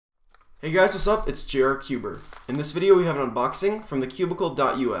Hey guys, what's up? It's JR Cuber. In this video we have an unboxing from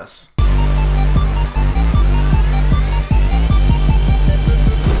thecubicle.us.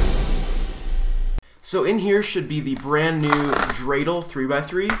 So in here should be the brand new Dreidel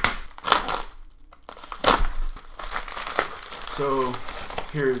 3x3. So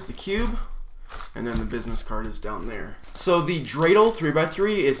here's the cube, and then the business card is down there. So the Dreidel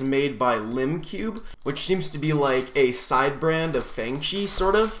 3x3 is made by LimCube, which seems to be like a side brand of Fangshi,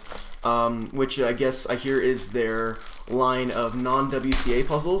 sort of, which I guess I hear is their line of non-WCA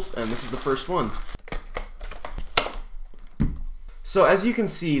puzzles, and this is the first one. So as you can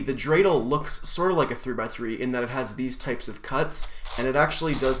see, the Dreidel looks sort of like a 3x3 in that it has these types of cuts, and it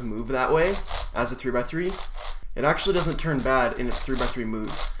actually does move that way as a 3x3. It actually doesn't turn bad in its 3x3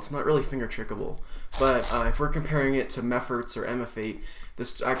 moves. It's not really finger trickable, but if we're comparing it to Meffert's or MF8,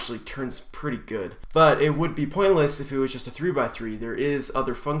 this actually turns pretty good. But it would be pointless if it was just a 3x3. There is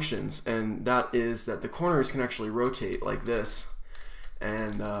other functions, and that is that the corners can actually rotate like this.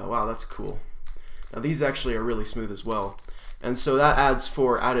 And wow, that's cool. Now these actually are really smooth as well. And so that adds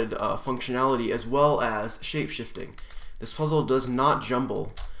for added functionality as well as shape-shifting. This puzzle does not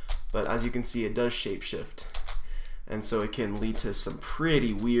jumble, but as you can see, it does shape-shift. And so it can lead to some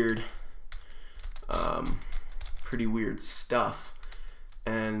pretty weird stuff.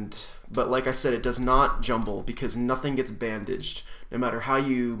 But like I said, it does not jumble because nothing gets bandaged. No matter how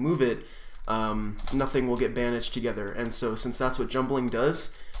you move it, nothing will get bandaged together. And so since that's what jumbling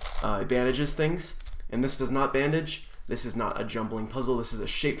does, it bandages things, and this does not bandage. This is not a jumbling puzzle, this is a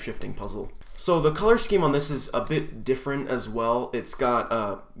shape-shifting puzzle. So the color scheme on this is a bit different as well. It's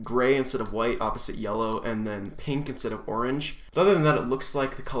got gray instead of white, opposite yellow, and then pink instead of orange. But other than that, it looks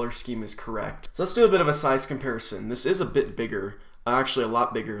like the color scheme is correct. So let's do a bit of a size comparison. This is a bit bigger, actually a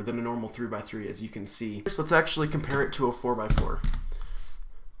lot bigger than a normal 3x3, as you can see. First, let's actually compare it to a 4x4.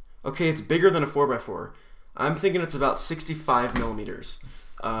 Okay, it's bigger than a 4x4. I'm thinking it's about 65 millimeters.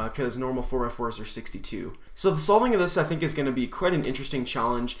 Because normal 4x4s are 62. So the solving of this, I think, is going to be quite an interesting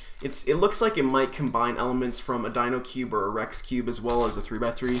challenge. It looks like it might combine elements from a Dino Cube or a Rex Cube as well as a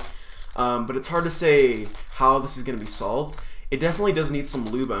 3x3, but it's hard to say how this is going to be solved. It definitely does need some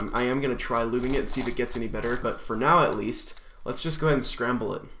lube. I am going to try lubing it and see if it gets any better, but for now at least, let's just go ahead and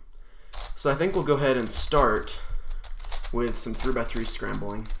scramble it. So I think we'll go ahead and start with some 3x3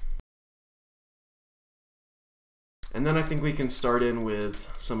 scrambling. And then I think we can start in with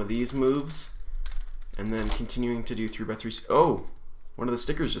some of these moves, and then continuing to do 3x3. Oh, one of the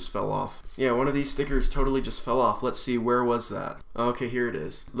stickers just fell off. Yeah, one of these stickers totally just fell off. Let's see, where was that? Okay, here it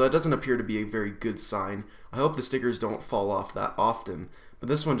is. That doesn't appear to be a very good sign. I hope the stickers don't fall off that often, but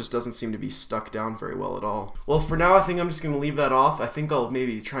this one just doesn't seem to be stuck down very well at all. Well, for now, I think I'm just going to leave that off. I think I'll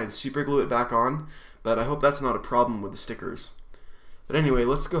maybe try and super glue it back on, but I hope that's not a problem with the stickers. But anyway,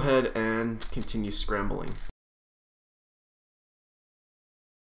 let's go ahead and continue scrambling.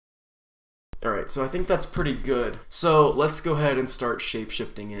 Alright, so I think that's pretty good. So let's go ahead and start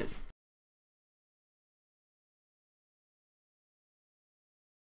shape-shifting it.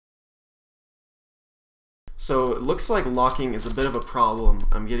 So it looks like locking is a bit of a problem.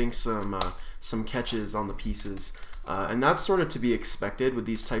 I'm getting some catches on the pieces. And that's sort of to be expected with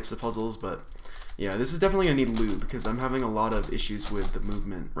these types of puzzles, but yeah, this is definitely going to need lube because I'm having a lot of issues with the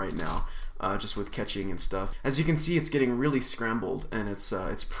movement right now. Just with catching and stuff. As you can see, it's getting really scrambled, and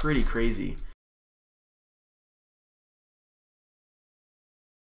it's pretty crazy.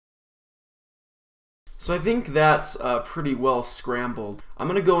 So I think that's pretty well scrambled. I'm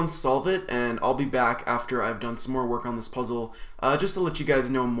going to go and solve it, and I'll be back after I've done some more work on this puzzle, just to let you guys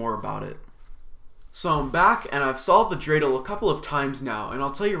know more about it. So I'm back, and I've solved the Dreidel a couple of times now, and I'll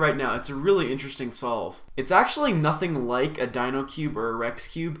tell you right now, it's a really interesting solve. It's actually nothing like a Dino Cube or a Rex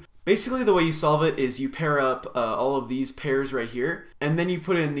Cube. Basically, the way you solve it is you pair up all of these pairs right here, and then you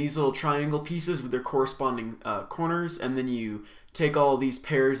put in these little triangle pieces with their corresponding corners, and then you take all of these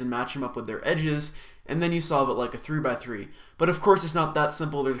pairs and match them up with their edges, and then you solve it like a 3x3. But of course, it's not that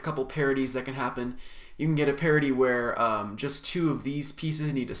simple. There's a couple parodies that can happen. You can get a parody where just two of these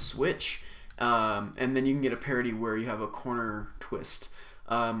pieces need to switch, and then you can get a parody where you have a corner twist.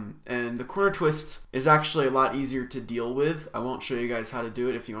 And the corner twist is actually a lot easier to deal with. I won't show you guys how to do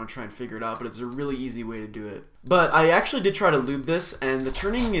it if you want to try and figure it out, but it's a really easy way to do it. But I actually did try to lube this, and the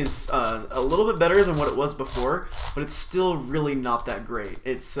turning is a little bit better than what it was before, but it's still really not that great.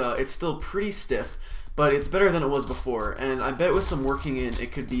 It's still pretty stiff, but it's better than it was before, and I bet with some working in,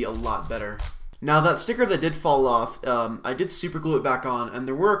 it could be a lot better. Now that sticker that did fall off, I did super glue it back on, and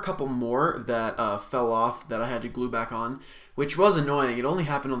there were a couple more that fell off that I had to glue back on, which was annoying. It only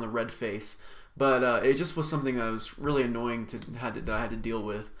happened on the red face, but it just was something that was really annoying that I had to deal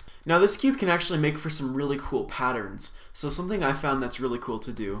with. Now this cube can actually make for some really cool patterns. So something I found that's really cool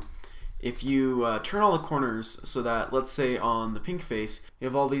to do, if you turn all the corners so that, let's say on the pink face, you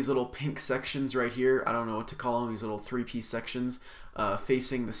have all these little pink sections right here, I don't know what to call them, these little 3-piece sections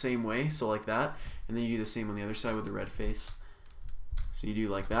facing the same way, so like that, and then you do the same on the other side with the red face. So you do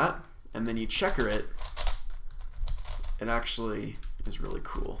like that, and then you checker it. It actually is really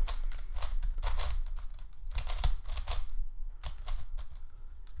cool.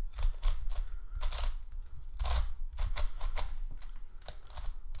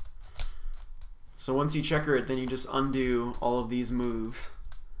 So once you checker it, then you just undo all of these moves,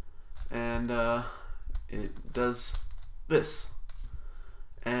 and it does this.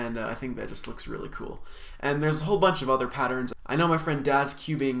 And I think that just looks really cool. And there's a whole bunch of other patterns. I know my friend Daz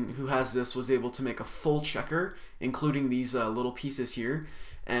Cubing, who has this, was able to make a full checker, including these little pieces here.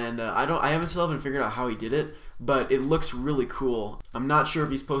 And I still haven't figured out how he did it, but it looks really cool. I'm not sure if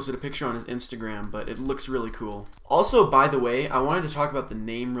he's posted a picture on his Instagram, but it looks really cool. Also, by the way, I wanted to talk about the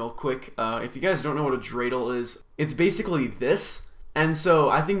name real quick. If you guys don't know what a dreidel is, it's basically this. And so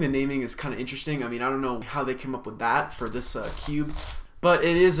I think the naming is kind of interesting. I mean, I don't know how they came up with that for this cube, but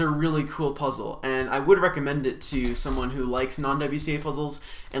it is a really cool puzzle, and I would recommend it to someone who likes non-WCA puzzles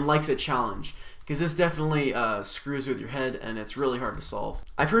and likes a challenge, because this definitely screws with your head and it's really hard to solve.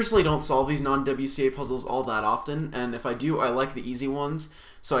 I personally don't solve these non-WCA puzzles all that often, and if I do, I like the easy ones,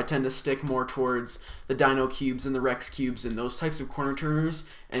 so I tend to stick more towards the Dino cubes and the Rex cubes and those types of corner turners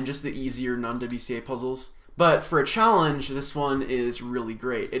and just the easier non-WCA puzzles. But for a challenge, this one is really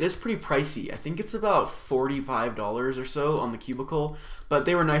great. It is pretty pricey. I think it's about $45 or so on the Cubicle, but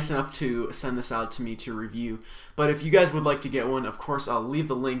they were nice enough to send this out to me to review. But if you guys would like to get one, of course, I'll leave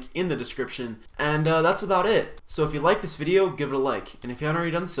the link in the description. And that's about it. So if you like this video, give it a like. And if you haven't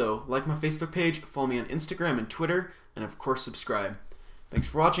already done so, like my Facebook page, follow me on Instagram and Twitter, and of course subscribe. Thanks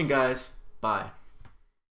for watching, guys. Bye.